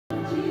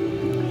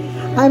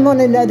I'm on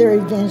another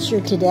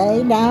adventure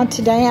today.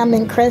 Today I'm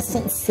in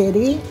Crescent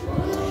City,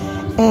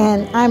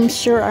 and I'm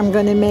sure I'm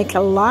going to make a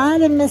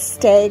lot of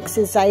mistakes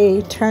as I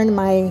turn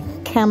my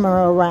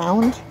camera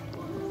around.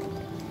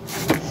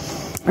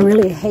 I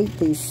really hate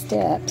these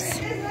steps,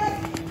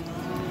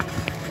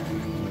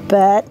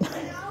 but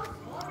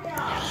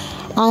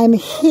I'm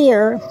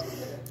here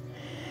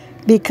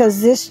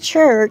because this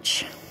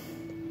church,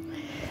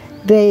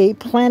 they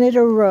planted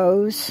a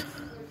rose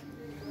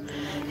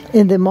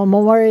in the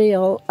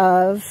memorial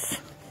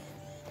of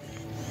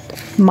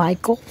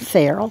Michael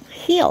Farrell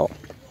Hill.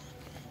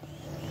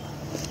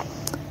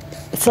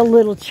 It's a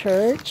little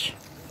church.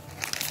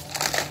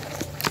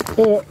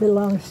 It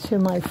belongs to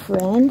my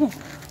friend.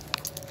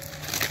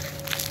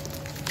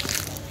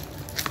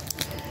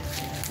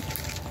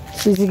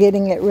 She's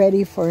getting it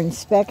ready for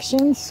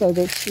inspection so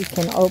that she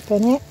can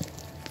open it.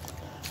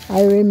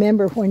 I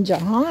remember when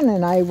Jahan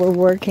and I were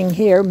working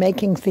here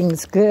making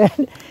things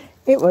good,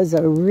 it was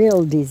a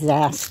real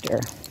disaster.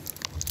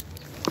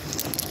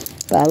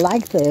 But I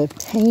like the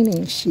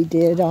painting she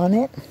did on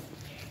it.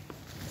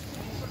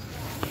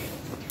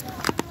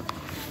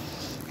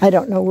 I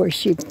don't know where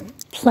she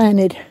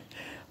planted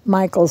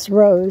Michael's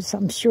rose.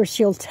 I'm sure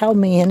she'll tell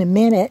me in a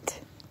minute.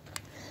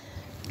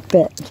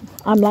 But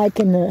I'm like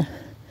in the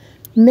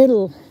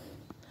middle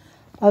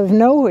of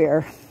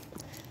nowhere.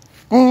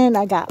 And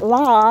I got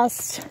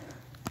lost.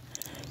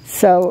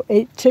 So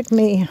it took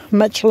me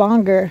much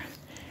longer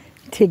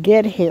to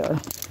get here.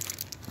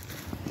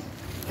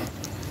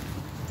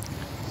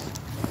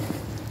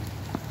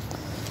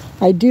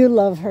 I do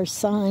love her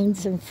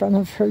signs in front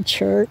of her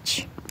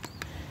church.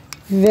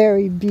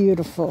 Very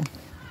beautiful.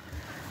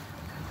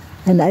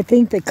 And I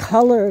think the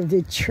color of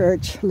the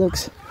church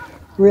looks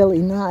really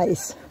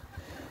nice.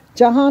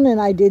 Jahan and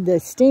I did the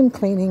steam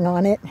cleaning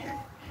on it,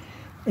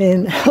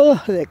 and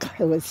oh, it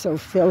was so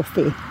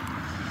filthy.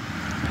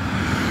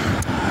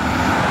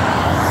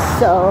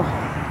 So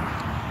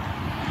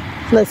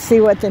let's see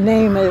what the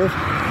name of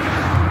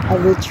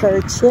the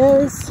church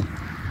is.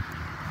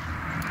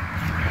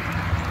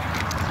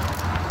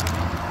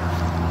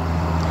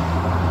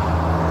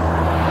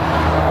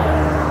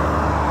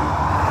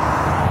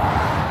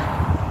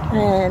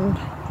 And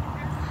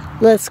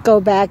let's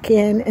go back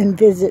in and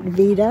visit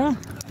Vita.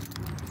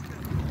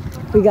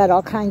 We got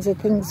all kinds of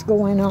things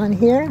going on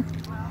here.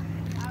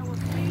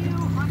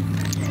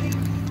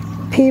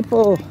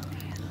 People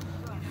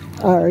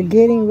are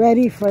getting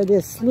ready for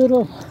this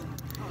little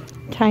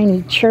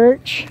tiny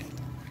church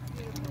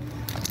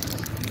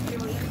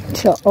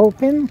to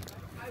open.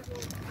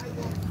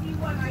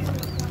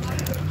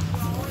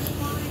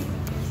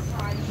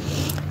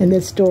 And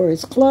this door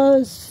is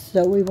closed,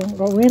 so we won't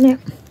go in it.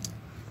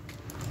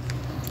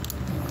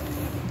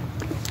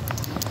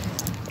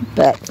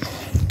 But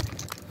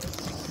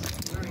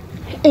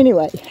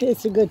anyway,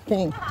 it's a good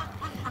thing.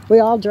 We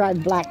all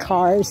drive black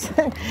cars.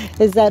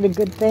 Is that a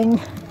good thing?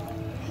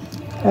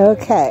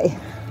 Okay.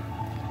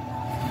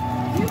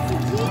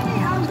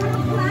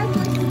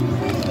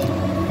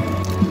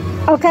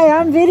 Okay,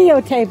 I'm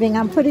videotaping.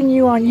 I'm putting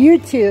you on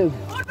YouTube.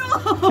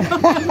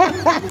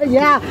 Oh, no.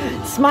 Yeah,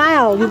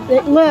 smile.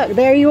 Look,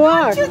 there you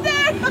are. Aren't you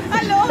there?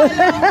 Hello, hello.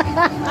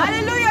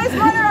 Hallelujah, it's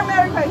Mother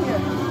America here.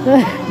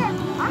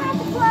 I have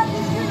to plant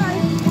this, you know.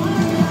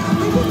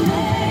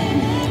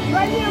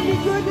 Right here would be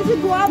good. This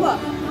is guava.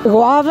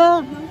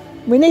 Guava?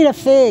 We need a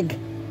fig.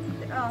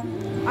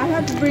 I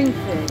have to bring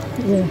fig.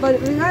 Yeah.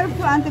 But we got to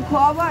plant the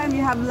guava, and we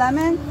have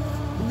lemon.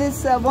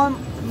 This one,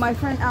 my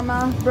friend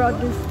Amma brought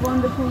this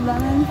wonderful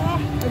lemon.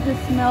 I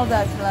just smell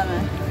that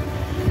lemon.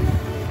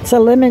 It's a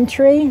lemon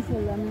tree? It's a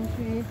lemon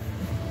tree.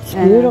 It's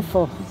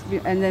beautiful.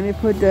 And then we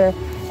put the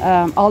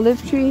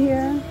olive tree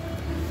here.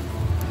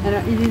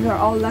 And these are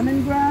all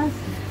lemongrass.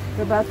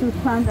 We're about to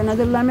plant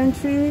another lemon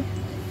tree.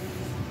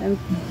 And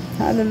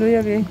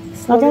hallelujah, we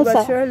slowly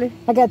but surely.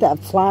 I got that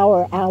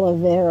flower aloe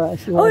vera.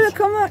 If you want. Oh,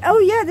 come on! Oh,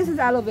 yeah, this is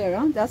aloe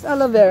vera. That's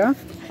aloe vera.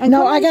 And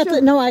no, I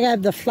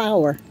got the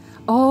flower.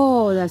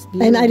 Oh, that's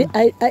beautiful.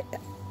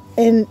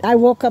 And I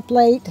woke up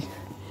late,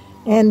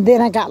 and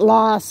then I got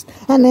lost,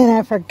 and then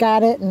I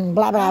forgot it, and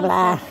blah blah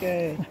blah.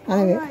 Okay.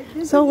 Right,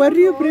 so where do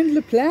you bring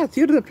the plants?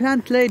 You're the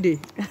plant lady.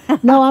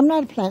 No, I'm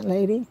not a plant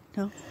lady.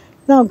 No.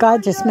 No,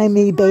 God just made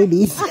me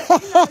babies.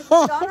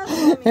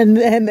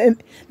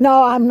 and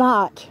no, I'm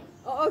not.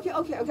 Oh, okay.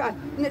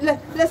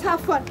 Let's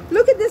have fun.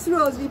 Look at this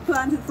rose we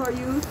planted for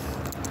you.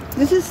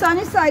 This is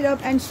sunny side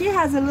up, and she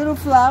has a little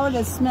flower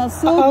that smells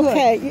so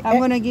good. I'm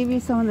gonna give you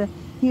some of the.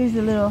 Here's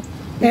the little.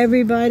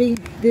 Everybody,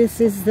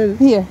 this is the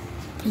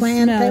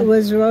plant that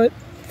was wrote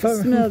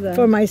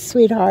for my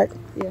sweetheart.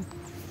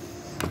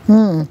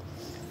 Yeah.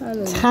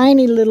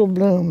 Tiny little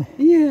bloom.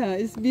 Yeah,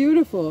 it's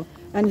beautiful.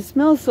 And it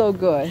smells so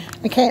good.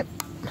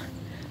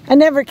 I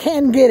never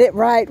can get it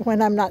right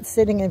when I'm not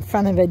sitting in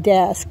front of a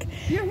desk.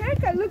 Your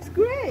haircut looks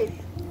great.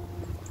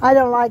 I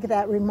don't like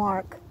that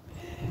remark.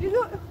 You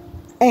know,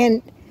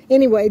 and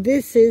anyway,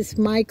 this is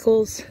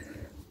Michael's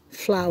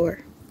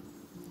flower.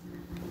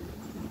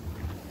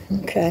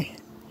 Okay.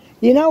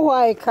 You know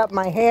why I cut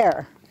my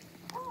hair?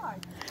 Why?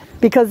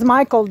 Because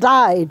Michael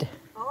died.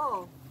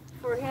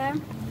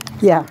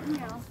 Yeah.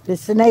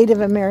 It's the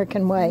Native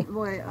American way.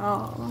 Boy,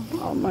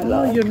 oh my Oh,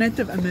 love. you're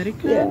Native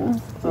American? Yeah.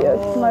 Yes,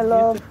 Oh, my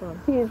love. beautiful.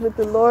 He is with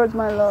the Lord,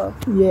 my love.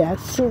 Yes.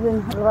 He's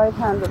in the right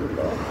hand of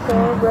the Lord.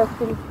 So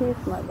rest in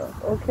peace, my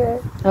love. Okay?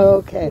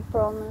 Okay. I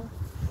promise.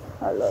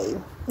 I love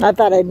you. I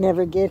thought I'd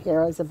never get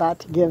here. I was about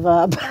to give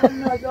up. Oh,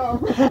 no, no.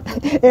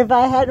 If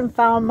I hadn't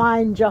found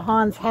mine,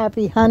 Jahan's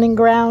Happy Hunting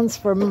Grounds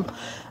for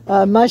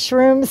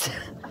mushrooms,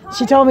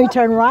 she told me to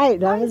turn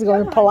right. I was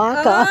going to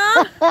Palaka.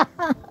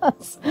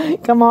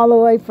 Come all the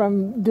way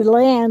from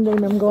DeLand,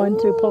 and I'm going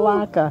to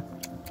Palaka.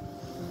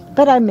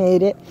 But I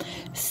made it.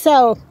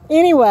 So,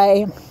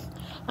 anyway,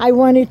 I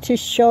wanted to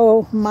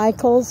show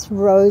Michael's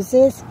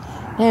roses,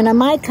 and I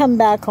might come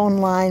back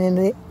online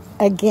and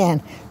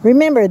again.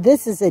 Remember,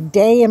 this is a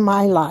day in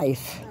my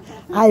life.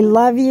 I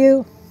love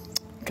you.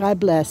 God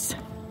bless.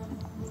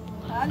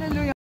 Hallelujah.